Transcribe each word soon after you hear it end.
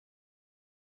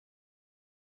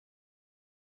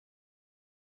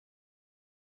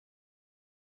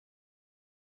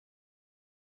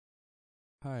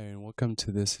Hi, and welcome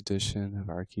to this edition of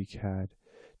Archicad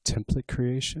template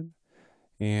creation.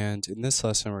 And in this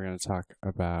lesson, we're going to talk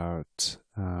about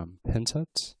pen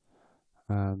sets.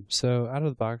 So out of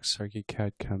the box,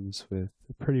 Archicad comes with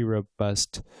a pretty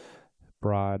robust,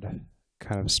 broad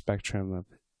kind of spectrum of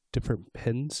different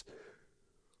pens.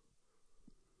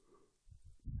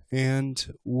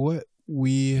 And what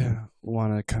we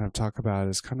want to kind of talk about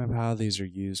is kind of how these are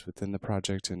used within the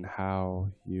project and how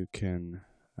you can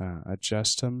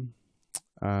adjust them.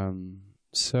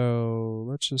 So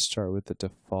let's just start with the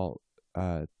default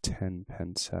 10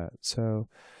 pen set. So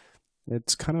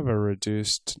it's kind of a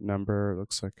reduced number. It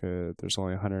looks like there's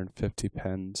only 150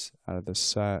 pens out of the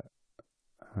set.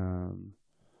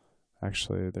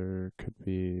 Actually, there could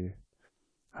be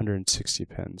 160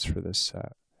 pens for this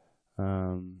set.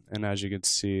 And as you can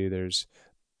see, there's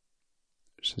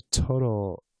a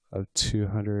total of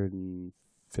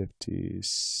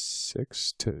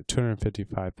 256 to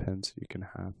 255 pens you can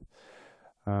have.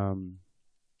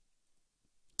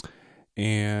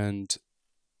 And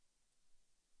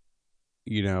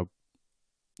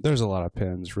there's a lot of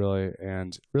pens really,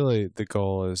 and really the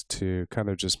goal is to kind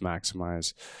of just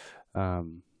maximize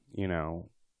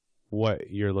what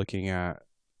you're looking at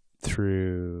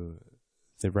through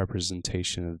the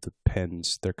representation of the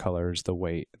pens, their colors, the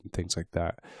weight, and things like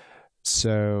that.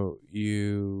 So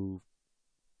you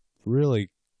really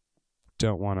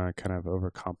don't want to kind of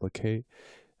overcomplicate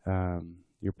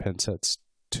your pen sets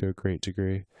to a great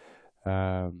degree.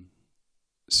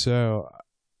 So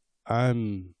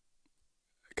I'm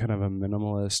kind of a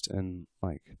minimalist in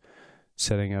like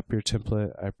setting up your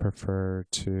template. I prefer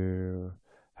to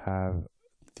have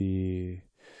the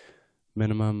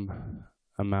minimum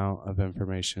amount of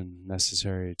information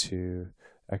necessary to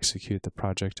execute the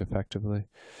project effectively.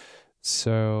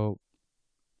 So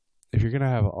if you're going to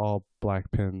have all black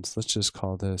pens, let's just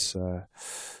call this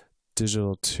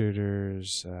Digital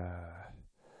Tutors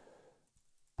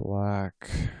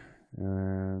black,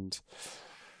 and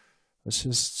let's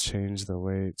just change the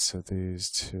weights of these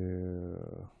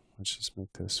to, let's just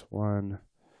make this 1.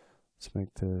 Let's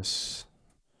make this,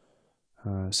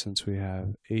 since we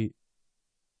have 8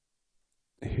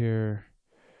 here,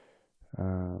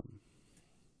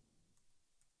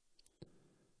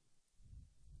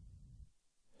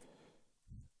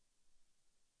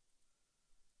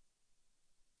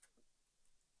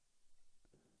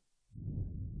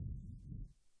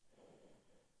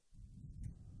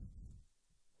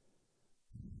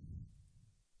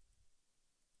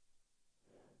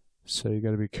 so you got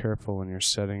to be careful when you're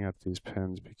setting up these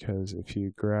pens, because if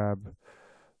you grab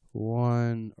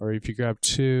 1 or if you grab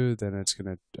 2, then it's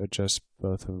going to adjust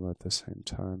both of them at the same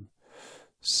time.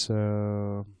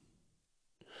 So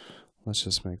let's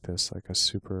just make this like a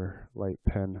super light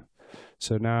pen.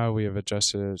 So now we have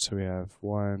adjusted it, so we have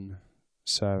 1,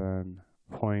 7,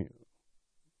 0.5,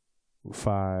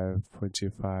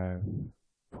 0.25,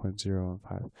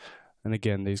 0.015. And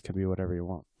again, these can be whatever you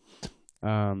want.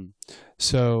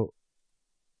 So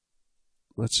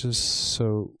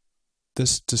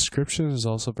this description is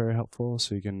also very helpful,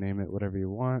 so you can name it whatever you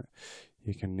want.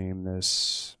 You can name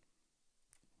this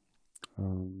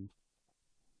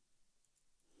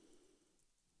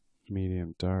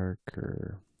medium dark,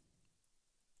 or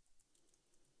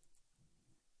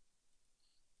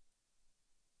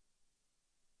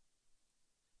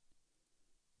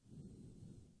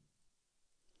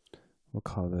we'll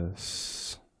call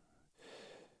this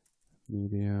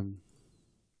medium.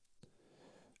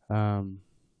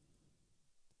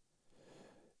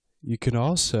 You can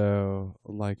also,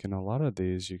 like in a lot of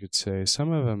these, you could say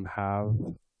some of them have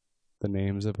the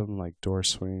names of them, like door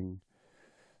swing.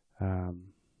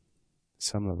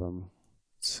 Some of them,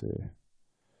 let's see, I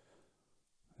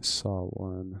saw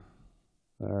one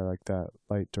like that,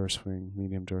 light door swing,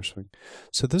 medium door swing.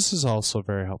 So this is also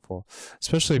very helpful,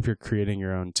 especially if you're creating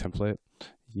your own template.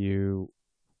 You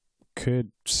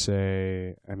could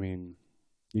say,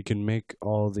 you can make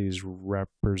all these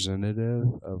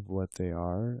representative of what they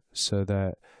are, so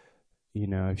that,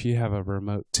 if you have a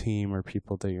remote team or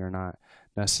people that you're not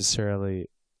necessarily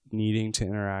needing to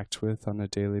interact with on a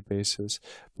daily basis,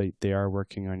 but they are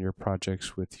working on your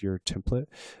projects with your template,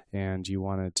 and you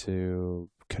wanted to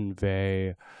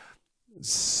convey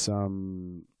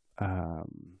some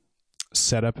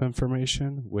setup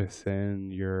information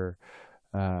within your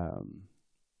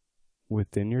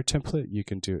template, you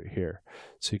can do it here.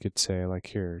 So you could say, like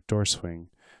here, door swing.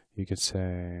 You could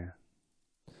say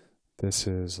this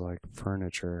is like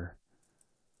furniture.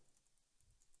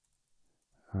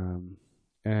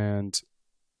 And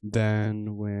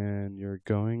then when you're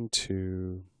going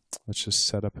to, let's just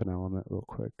set up an element real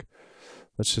quick.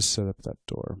 let's just set up that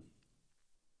door.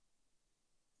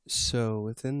 So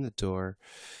within the door,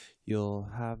 you'll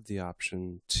have the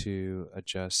option to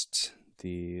adjust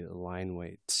the line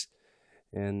weights,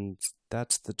 and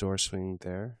that's the door swing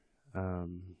there.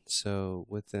 So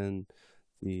within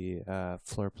the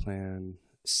floor plan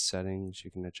settings,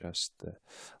 you can adjust the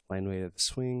line weight of the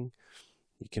swing.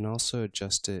 You can also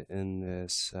adjust it in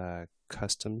this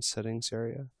custom settings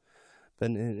area. But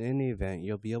in any event,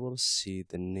 you'll be able to see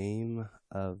the name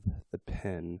of the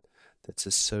pin that's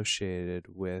associated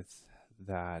with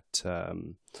that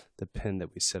the pin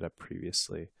that we set up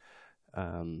previously.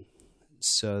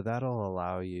 So that'll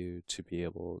allow you to be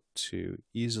able to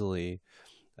easily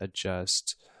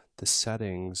adjust the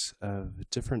settings of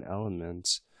different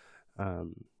elements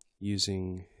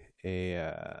using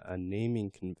a naming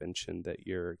convention that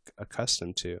you're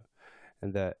accustomed to,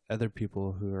 and that other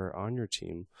people who are on your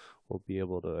team will be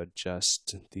able to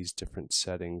adjust these different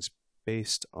settings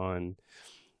based on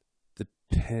the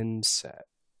pin set.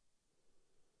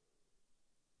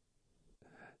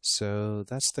 So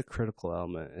that's the critical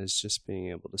element, is just being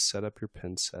able to set up your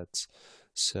pin sets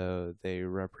so they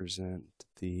represent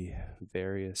the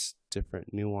various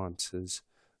different nuances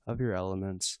of your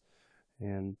elements,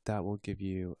 and that will give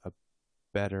you a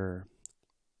better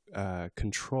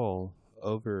control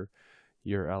over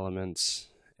your elements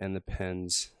and the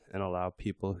pins, and allow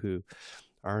people who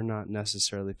are not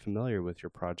necessarily familiar with your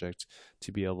project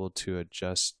to be able to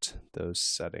adjust those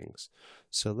settings.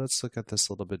 So let's look at this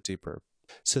a little bit deeper,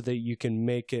 so that you can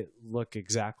make it look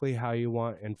exactly how you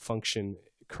want and function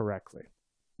correctly.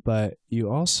 But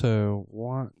you also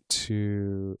want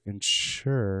to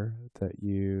ensure that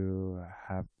you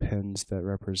have pins that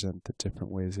represent the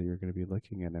different ways that you're going to be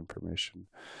looking at information.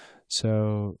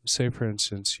 So say, for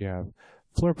instance, you have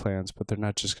floor plans, but they're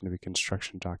not just going to be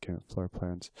construction document floor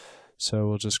plans. So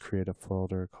we'll just create a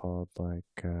folder called like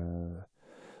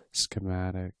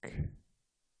schematic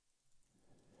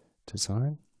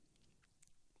design.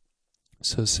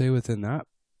 So say within that,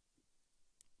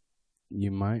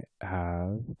 you might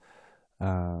have,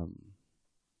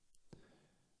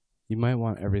 you might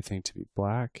want everything to be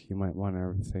black. You might want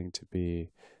everything to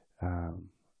be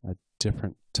a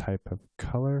different type of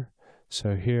color.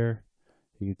 So here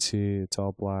you can see it's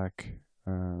all black.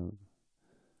 And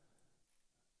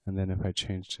then if I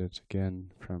changed it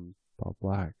again from all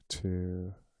black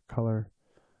to color,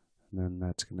 then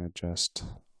that's going to adjust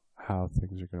how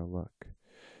things are going to look.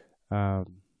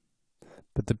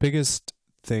 But the biggest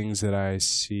things that I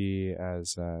see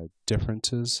as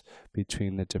differences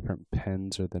between the different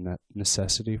pens, or the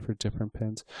necessity for different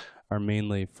pens, are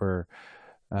mainly for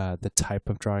the type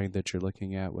of drawing that you're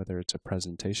looking at, whether it's a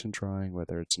presentation drawing,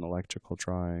 whether it's an electrical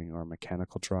drawing or a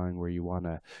mechanical drawing, where you want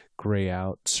to gray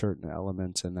out certain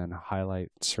elements and then highlight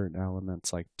certain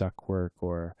elements like ductwork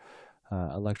or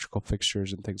electrical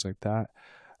fixtures and things like that.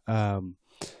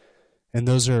 And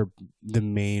those are the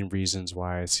main reasons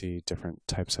why I see different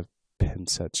types of pin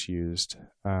sets used.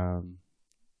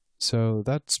 So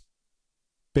that's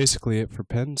basically it for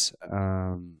pins.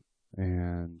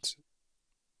 And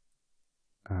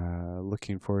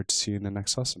looking forward to seeing you in the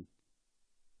next lesson.